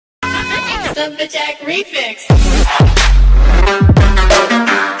Jack Refix.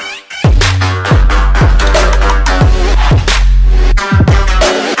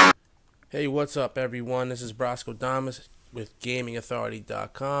 Hey, what's up everyone? This is Gunsmith with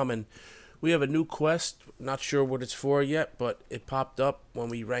GamingAuthority.com, and we have a new quest. Not sure what it's for yet, but it popped up when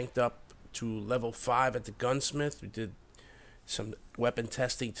we ranked up to level 5 at the Gunsmith. We did some weapon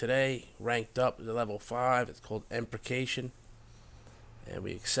testing today, ranked up to level 5. It's called Imprecation, and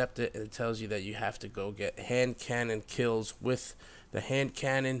we accept it, and it tells you that you have to go get hand cannon kills with the hand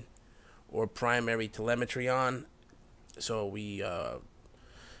cannon or primary telemetry on. So we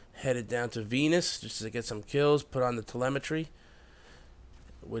headed down to Venus just to get some kills, put on the telemetry,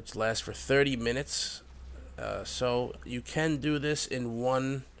 which lasts for 30 minutes. So you can do this in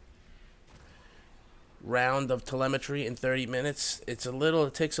one round of telemetry in 30 minutes. It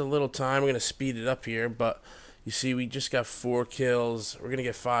takes a little time. We're going to speed it up here, but you see we just got 4 kills. We're going to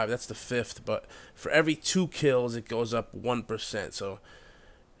get 5. That's the 5th, but for every 2 kills it goes up 1%. So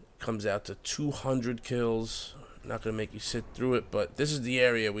it comes out to 200 kills. Not gonna make you sit through it, but this is the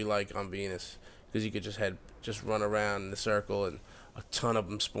area we like on Venus because you could just run around in the circle and a ton of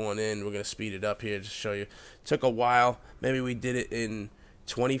them spawn in. We're gonna speed it up here to show you. It took a while. Maybe we did it in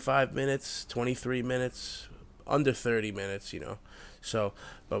 25 minutes, 23 minutes, under 30 minutes, you know. So,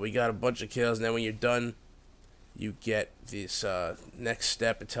 but we got a bunch of kills, and then when you're done, you get this next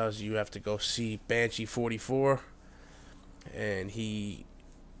step. It tells you have to go see Banshee 44, and he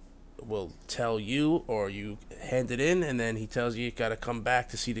will tell you, or you hand it in, and then he tells you got to come back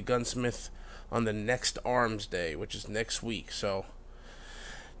to see the Gunsmith on the next armsday, which is next week. So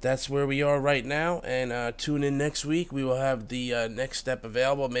that's where we are right now, and tune in next week. We will have the next step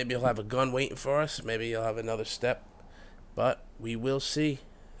available. Maybe he'll have a gun waiting for us. Maybe he'll have another step, but we will see.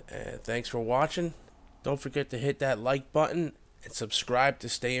 And thanks for watching. Don't forget to hit that like button and subscribe to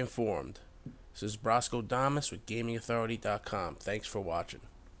stay informed. This is Gunsmith with GamingAuthority.com. Thanks for watching.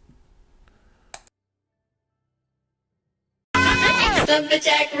 The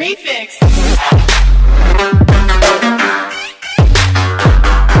Jack Refix.